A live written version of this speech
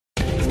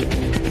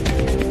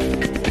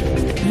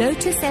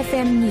Lotus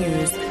FM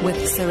News with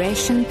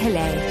Sureshan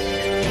Pillay.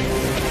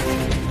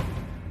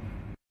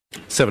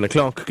 7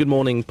 o'clock. Good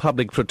morning.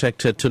 Public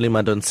Protector Thuli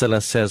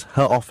Madonsela says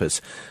her office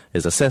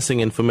is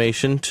assessing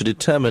information to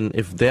determine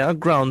if there are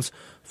grounds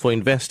for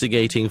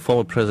investigating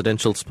former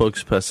presidential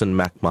spokesperson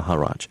Mac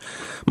Maharaj.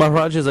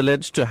 Maharaj is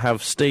alleged to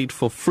have stayed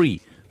for free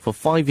for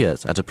 5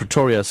 years at a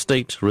Pretoria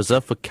estate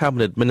reserved for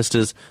cabinet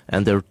ministers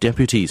and their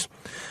deputies.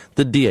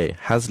 The DA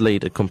has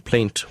laid a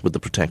complaint with the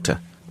Protector.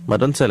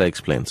 Madonsela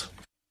explains.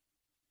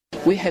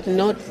 We had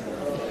not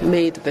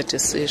made the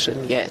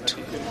decision yet.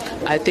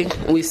 I think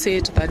we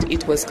said that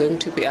it was going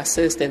to be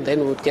assessed and then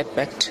we would get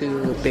back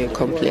to the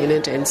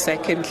complainant. And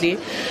secondly,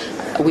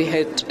 we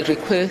had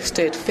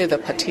requested further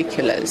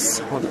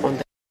particulars on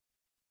that.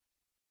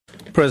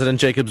 President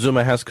Jacob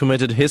Zuma has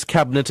committed his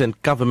cabinet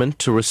and government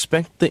to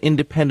respect the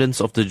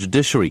independence of the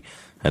judiciary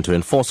and to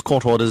enforce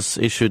court orders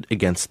issued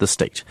against the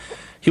state.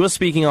 He was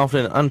speaking after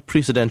an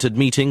unprecedented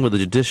meeting with the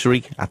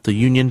judiciary at the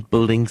Union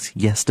Buildings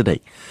yesterday.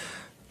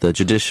 The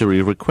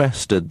judiciary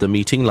requested the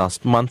meeting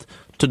last month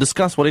to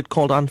discuss what it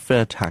called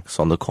unfair attacks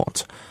on the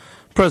courts.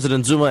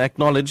 President Zuma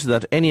acknowledged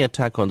that any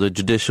attack on the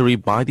judiciary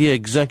by the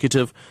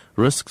executive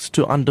risks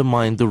to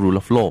undermine the rule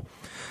of law.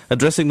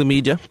 Addressing the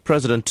media,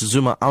 President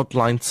Zuma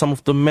outlined some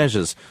of the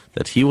measures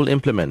that he will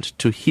implement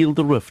to heal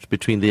the rift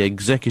between the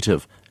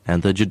executive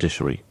and the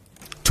judiciary.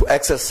 To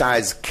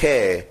exercise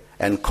care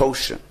and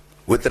caution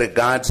with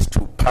regards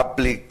to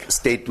public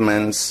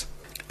statements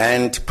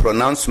and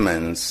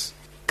pronouncements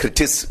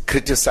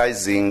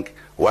criticizing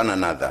one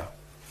another.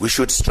 We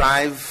should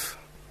strive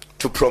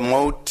to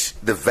promote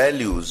the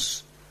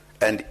values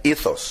and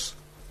ethos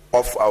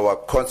of our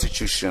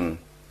Constitution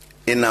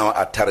in our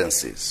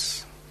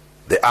utterances.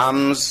 The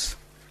arms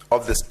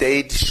of the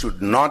state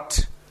should not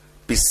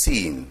be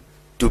seen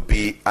to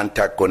be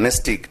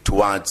antagonistic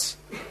towards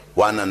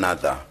one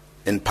another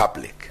in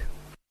public.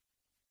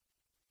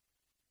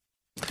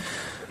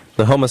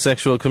 The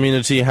homosexual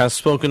community has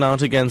spoken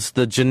out against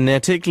the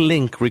genetic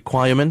link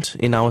requirement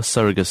in our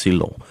surrogacy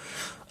law.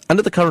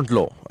 Under the current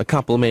law, a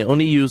couple may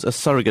only use a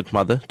surrogate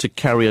mother to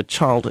carry a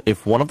child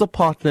if one of the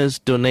partners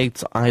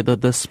donates either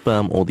the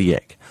sperm or the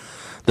egg.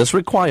 This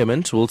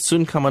requirement will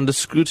soon come under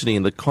scrutiny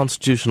in the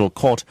Constitutional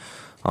Court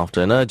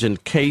after an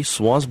urgent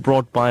case was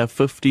brought by a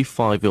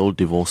 55-year-old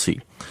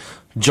divorcee.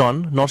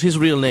 John, not his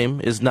real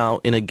name, is now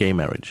in a gay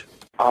marriage.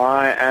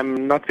 I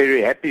am not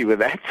very happy with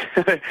that.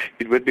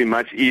 It would be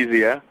much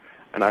easier,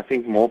 and I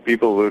think more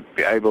people would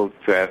be able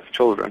to have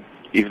children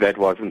if that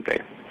wasn't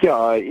there.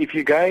 Yeah, if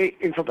you're gay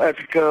in South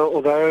Africa,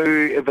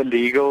 although the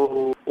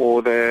legal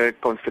or the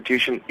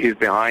constitution is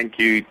behind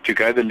you to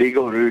go the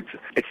legal route,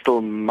 it's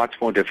still much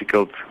more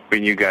difficult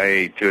when you're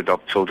gay to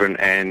adopt children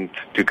and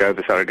to go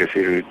the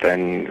surrogacy route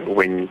than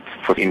when,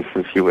 for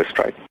instance, you were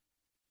straight.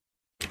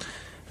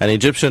 An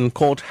Egyptian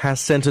court has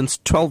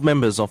sentenced 12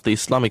 members of the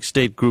Islamic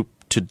State group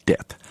to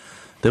death.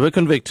 They were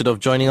convicted of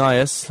joining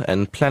IS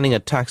and planning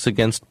attacks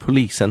against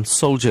police and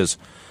soldiers.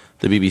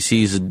 The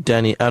BBC's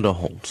Danny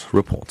Aderholt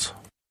reports.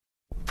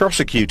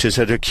 Prosecutors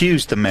had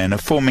accused the men of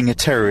forming a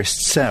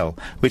terrorist cell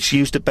which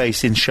used a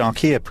base in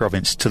Sharqiya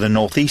province to the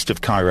northeast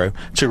of Cairo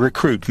to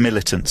recruit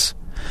militants.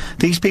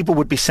 These people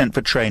would be sent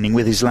for training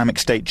with Islamic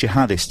State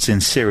jihadists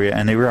in Syria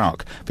and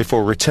Iraq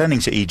before returning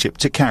to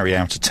Egypt to carry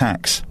out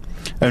attacks.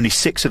 Only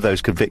 6 of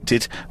those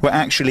convicted were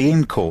actually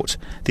in court,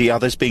 the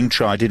others being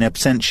tried in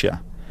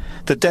absentia.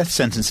 The death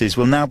sentences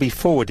will now be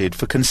forwarded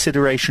for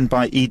consideration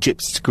by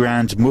Egypt's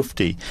Grand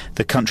Mufti,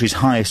 the country's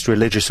highest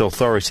religious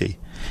authority.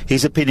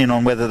 His opinion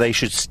on whether they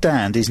should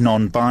stand is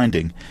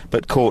non-binding,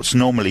 but courts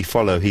normally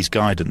follow his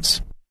guidance.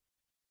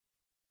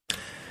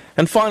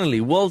 And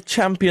finally, world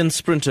champion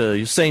sprinter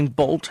Usain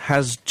Bolt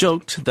has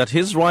joked that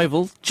his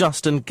rival,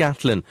 Justin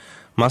Gatlin,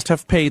 must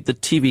have paid the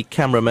TV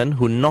cameraman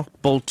who knocked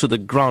Bolt to the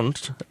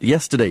ground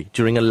yesterday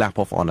during a lap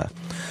of honour.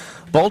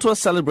 Bolt was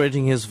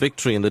celebrating his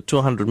victory in the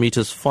 200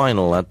 metres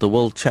final at the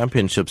World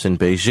Championships in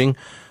Beijing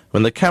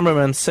when the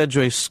cameraman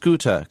Sedgwick's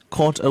scooter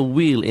caught a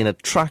wheel in a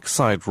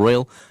trackside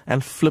rail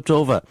and flipped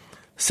over,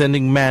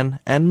 sending man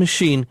and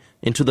machine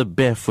into the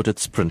barefooted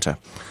sprinter.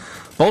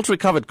 Bolt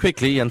recovered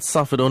quickly and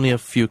suffered only a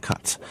few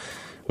cuts.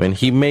 When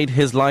he made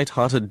his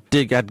light-hearted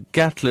dig at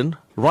Gatlin,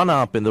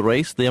 runner-up in the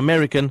race, the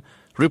American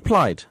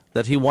replied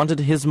that he wanted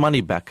his money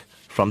back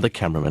from the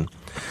cameraman.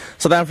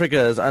 South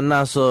Africa's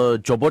Anaso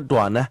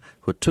Jobodwana,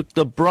 who took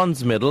the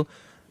bronze medal,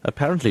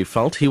 apparently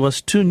felt he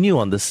was too new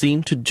on the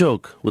scene to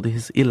joke with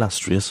his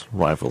illustrious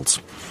rivals.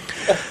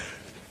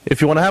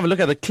 If you want to have a look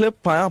at the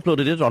clip, I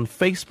uploaded it on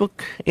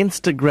Facebook,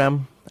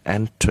 Instagram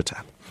and Twitter.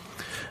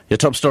 Your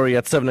top story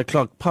at 7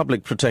 o'clock.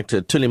 Public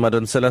Protector Thuli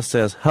Madonsela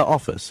says her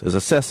office is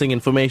assessing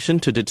information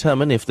to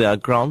determine if there are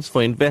grounds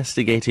for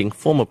investigating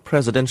former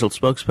presidential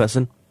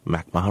spokesperson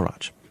Mac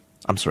Maharaj.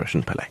 I'm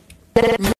Sureshan Pillay.